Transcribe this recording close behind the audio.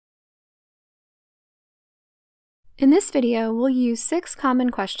In this video, we'll use 6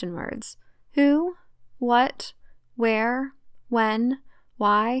 common question words: who, what, where, when,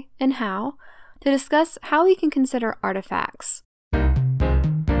 why, and how, to discuss how we can consider artifacts.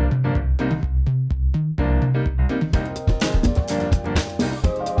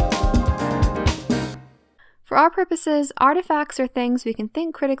 For our purposes, artifacts are things we can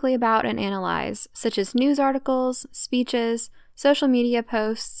think critically about and analyze, such as news articles, speeches, social media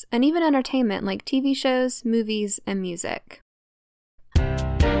posts, and even entertainment like TV shows, movies, and music.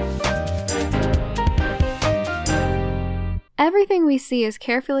 Everything we see is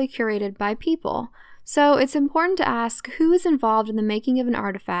carefully curated by people, so it's important to ask who is involved in the making of an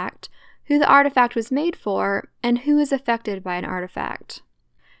artifact, who the artifact was made for, and who is affected by an artifact.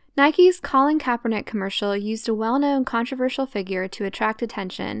 Nike's Colin Kaepernick commercial used a well-known controversial figure to attract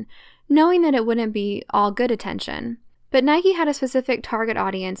attention, knowing that it wouldn't be all good attention. But Nike had a specific target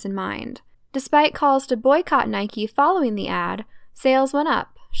audience in mind. Despite calls to boycott Nike following the ad, sales went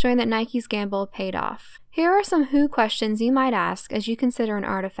up, showing that Nike's gamble paid off. Here are some who questions you might ask as you consider an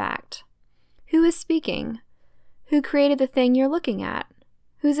artifact. Who is speaking? Who created the thing you're looking at?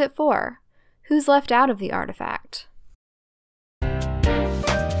 Who's it for? Who's left out of the artifact?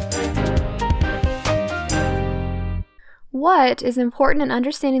 What is important in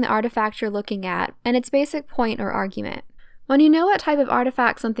understanding the artifact you're looking at and its basic point or argument. When you know what type of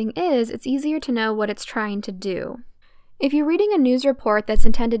artifact something is, it's easier to know what it's trying to do. If you're reading a news report that's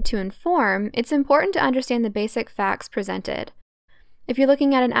intended to inform, it's important to understand the basic facts presented. If you're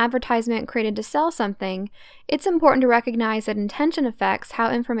looking at an advertisement created to sell something, it's important to recognize that intention affects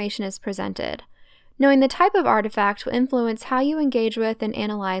how information is presented. Knowing the type of artifact will influence how you engage with and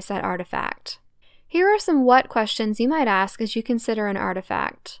analyze that artifact. Here are some what questions you might ask as you consider an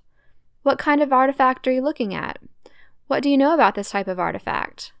artifact. What kind of artifact are you looking at? What do you know about this type of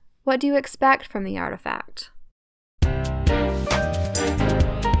artifact? What do you expect from the artifact?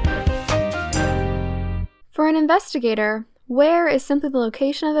 For an investigator, where is simply the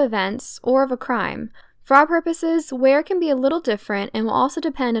location of events or of a crime. For our purposes, where can be a little different and will also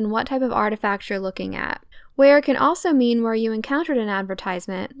depend on what type of artifact you're looking at. Where can also mean where you encountered an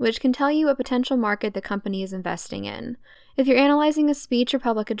advertisement, which can tell you what potential market the company is investing in. If you're analyzing a speech or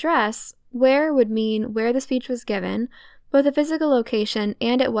public address, where would mean where the speech was given, both the physical location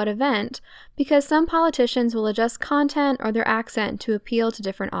and at what event, because some politicians will adjust content or their accent to appeal to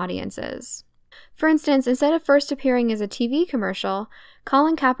different audiences. For instance, instead of first appearing as a TV commercial,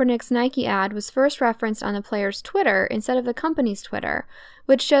 Colin Kaepernick's Nike ad was first referenced on the player's Twitter instead of the company's Twitter,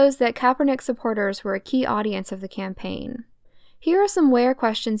 which shows that Kaepernick supporters were a key audience of the campaign. Here are some where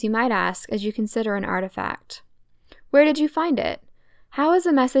questions you might ask as you consider an artifact. Where did you find it? How is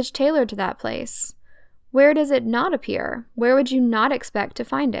the message tailored to that place? Where does it not appear? Where would you not expect to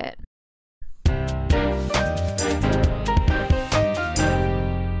find it?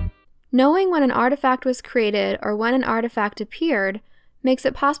 Knowing when an artifact was created or when an artifact appeared makes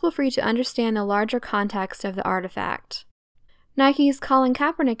it possible for you to understand the larger context of the artifact. Nike's Colin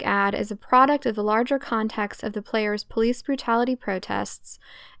Kaepernick ad is a product of the larger context of the player's police brutality protests,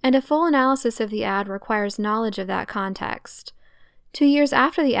 and a full analysis of the ad requires knowledge of that context. 2 years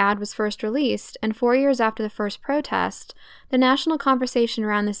after the ad was first released, and 4 years after the first protest, the national conversation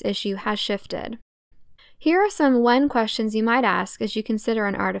around this issue has shifted. Here are some when questions you might ask as you consider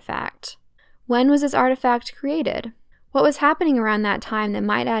an artifact. When was this artifact created? What was happening around that time that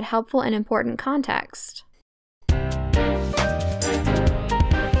might add helpful and important context?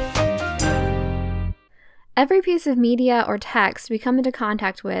 Every piece of media or text we come into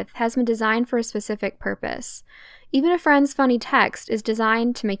contact with has been designed for a specific purpose. Even a friend's funny text is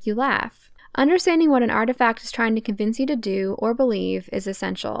designed to make you laugh. Understanding what an artifact is trying to convince you to do or believe is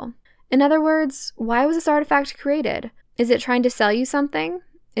essential. In other words, why was this artifact created? Is it trying to sell you something?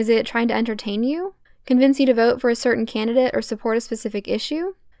 Is it trying to entertain you? Convince you to vote for a certain candidate or support a specific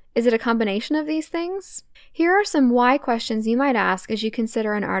issue? Is it a combination of these things? Here are some why questions you might ask as you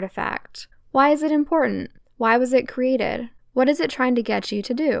consider an artifact. Why is it important? Why was it created? What is it trying to get you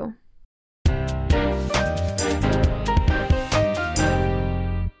to do?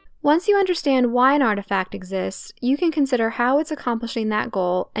 Once you understand why an artifact exists, you can consider how it's accomplishing that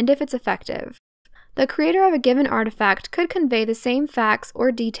goal and if it's effective. The creator of a given artifact could convey the same facts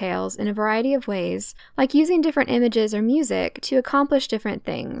or details in a variety of ways, like using different images or music to accomplish different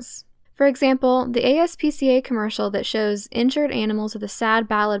things. For example, the ASPCA commercial that shows injured animals with a sad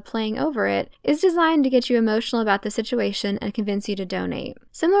ballad playing over it is designed to get you emotional about the situation and convince you to donate.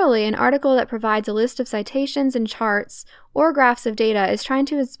 Similarly, an article that provides a list of citations and charts or graphs of data is trying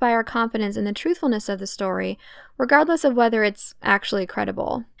to inspire confidence in the truthfulness of the story, regardless of whether it's actually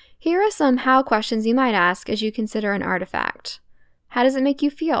credible. Here are some how questions you might ask as you consider an artifact. How does it make you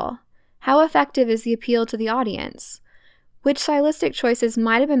feel? How effective is the appeal to the audience? Which stylistic choices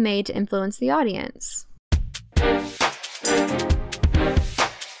might have been made to influence the audience?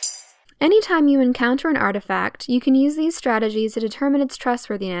 Anytime you encounter an artifact, you can use these strategies to determine its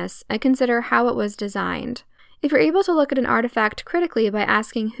trustworthiness and consider how it was designed. If you're able to look at an artifact critically by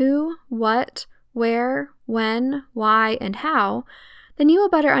asking who, what, where, when, why, and how, then you will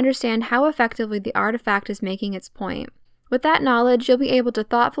better understand how effectively the artifact is making its point. With that knowledge, you'll be able to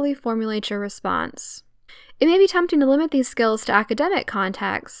thoughtfully formulate your response. It may be tempting to limit these skills to academic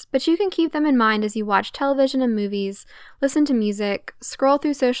contexts, but you can keep them in mind as you watch television and movies, listen to music, scroll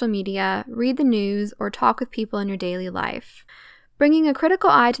through social media, read the news, or talk with people in your daily life. Bringing a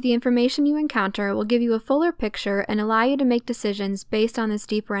critical eye to the information you encounter will give you a fuller picture and allow you to make decisions based on this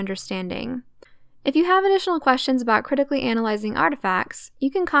deeper understanding. If you have additional questions about critically analyzing artifacts, you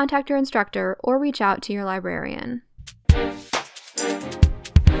can contact your instructor or reach out to your librarian.